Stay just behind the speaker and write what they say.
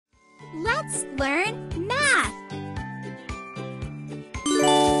Let's learn math.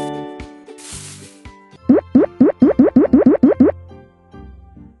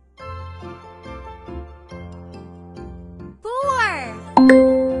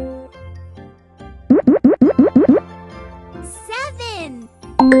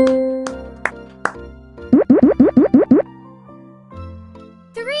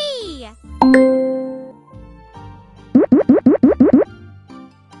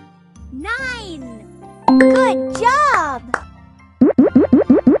 Good job!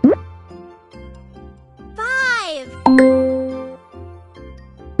 5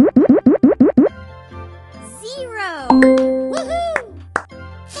 0 Woohoo!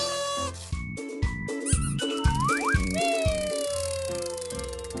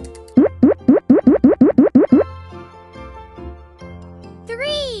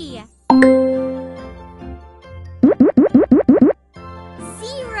 3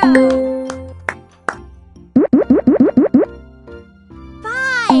 0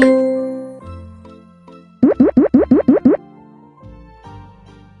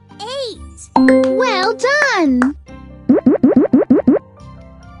 Well done!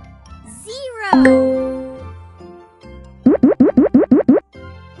 0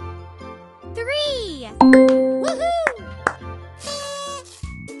 3 Woohoo!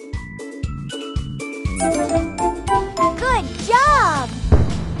 Good job!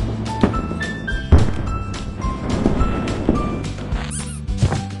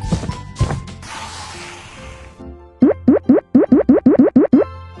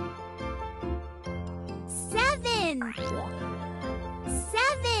 7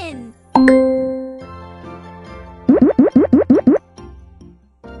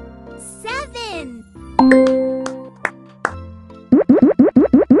 7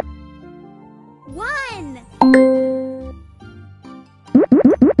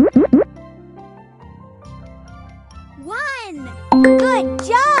 1 Good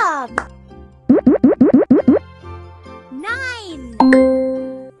job! 9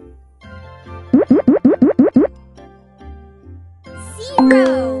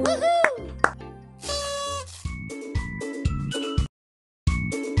 0 Woohoo!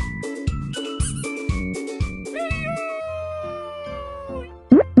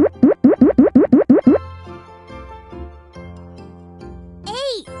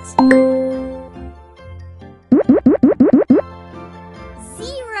 8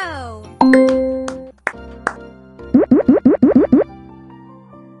 0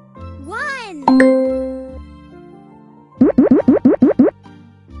 1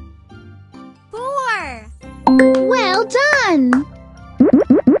 4 Well done!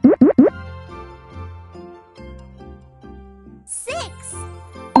 6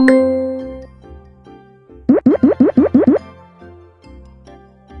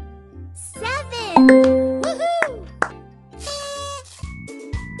 7 Woohoo!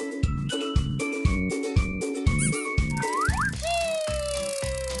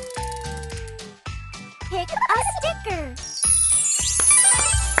 'Pick a sticker.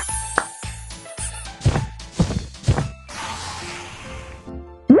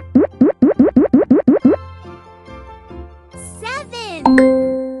 7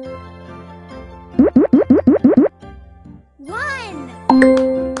 1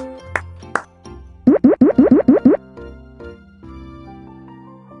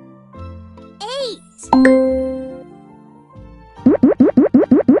 8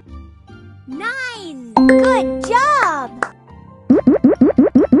 9 Good job!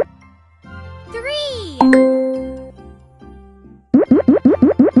 3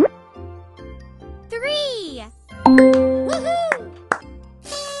 3 Woohoo!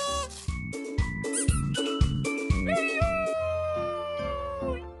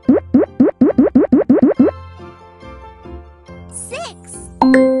 6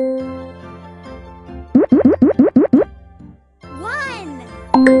 1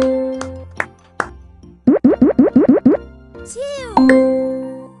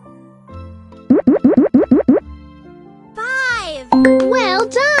 2 5 Well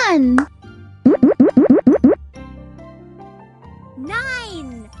done!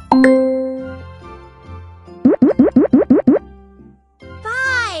 9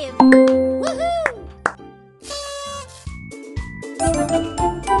 5 Woohoo!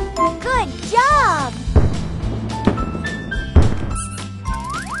 Good job!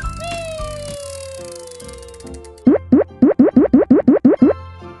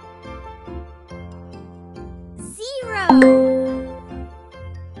 0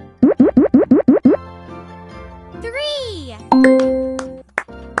 3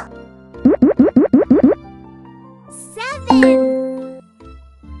 7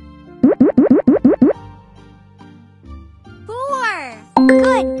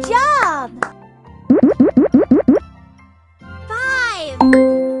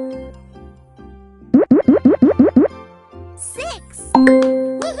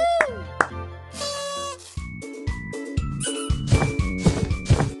 Woohoo!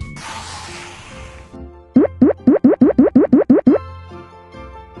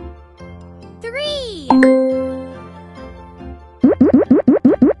 3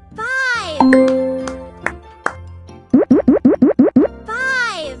 5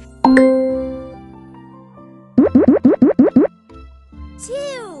 5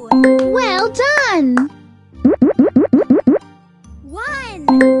 2 Well done! 1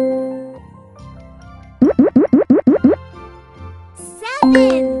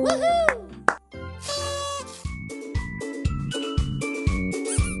 7 Woohoo!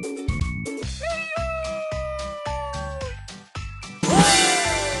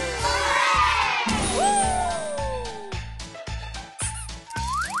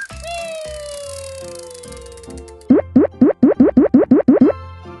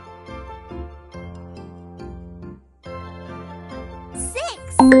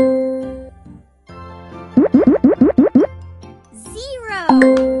 6 0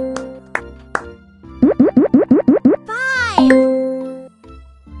 5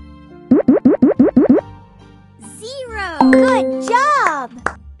 0 Good job!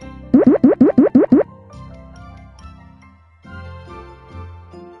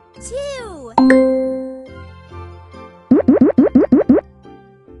 2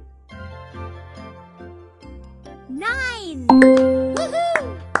 9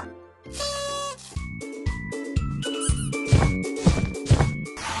 Woohoo!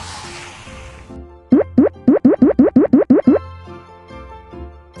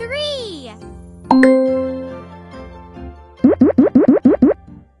 3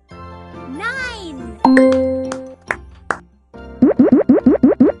 9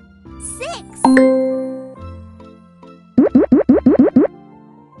 6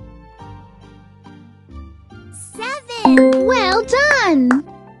 7 Well done!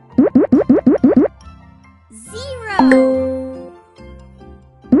 0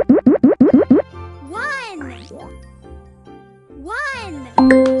 1 1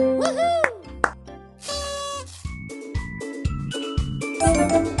 Woohoo!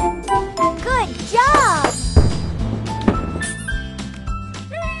 Good job!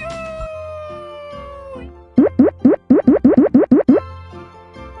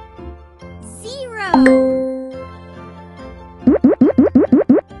 0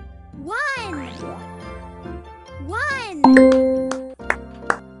 1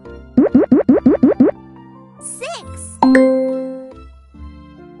 6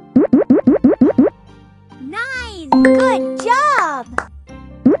 9 Good job!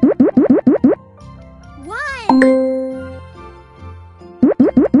 1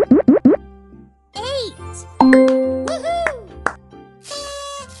 8 Woohoo!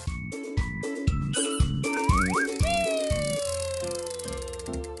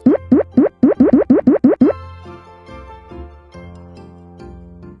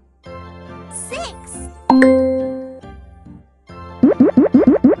 6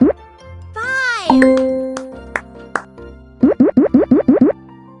 5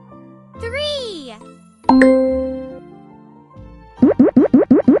 3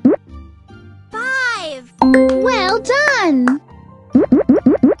 5 Well done!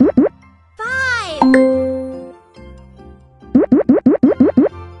 5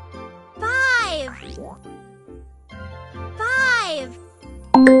 5 5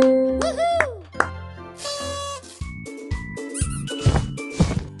 Woohoo!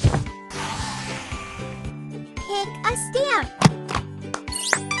 Pick a stamp.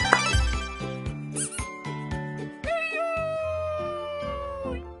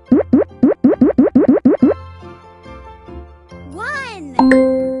 One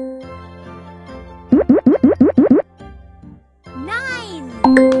 9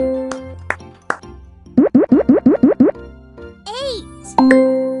 8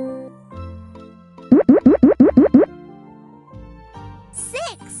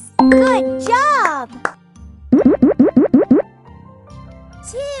 6 Good job!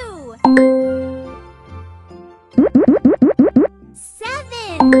 2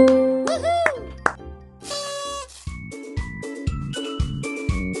 7 Woohoo!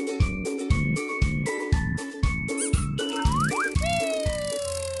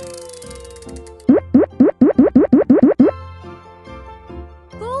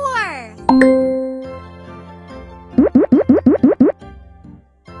 4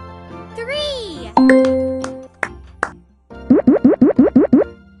 3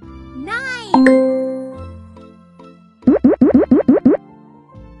 9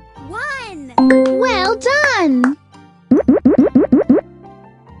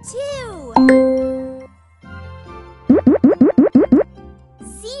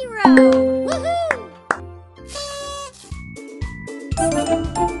 Zero. Woohoo!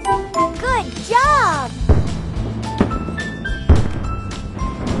 Good job!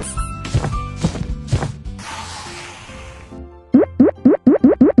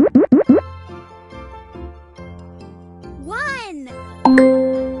 One.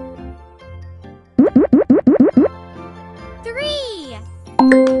 Three.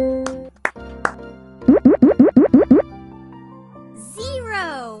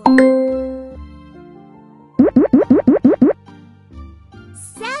 Zero.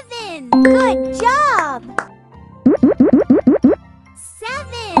 Seven. Good job!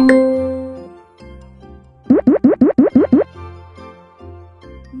 Seven.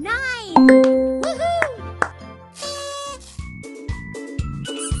 Nine. Woohoo!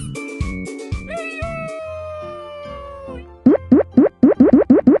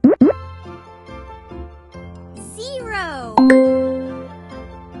 Zero.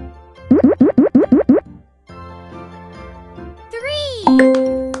 Three.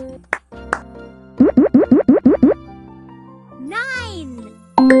 Nine.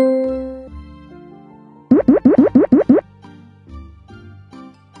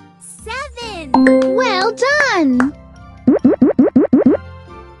 Seven. Well done.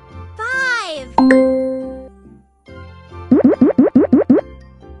 Five.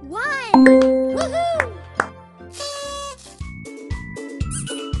 One. Woohoo!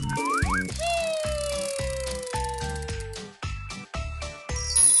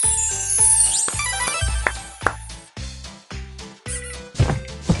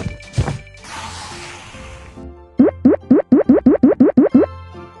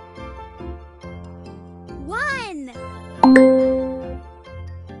 One.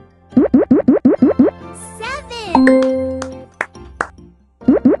 Seven.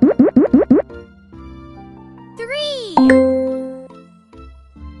 Three.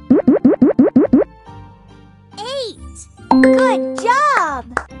 Eight. Good job!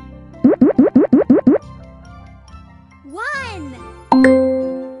 One.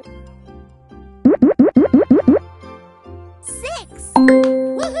 Six.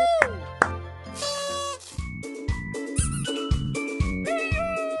 Woohoo!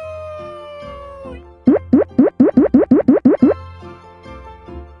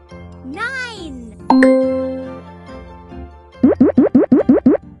 Nine.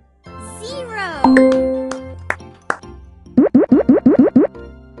 Zero.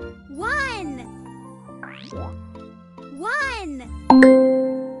 One. One.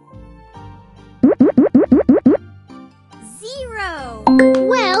 Zero.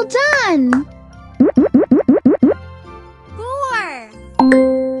 Well done. Four.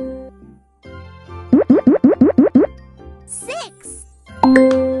 Six.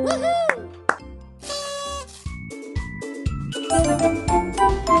 Woohoo!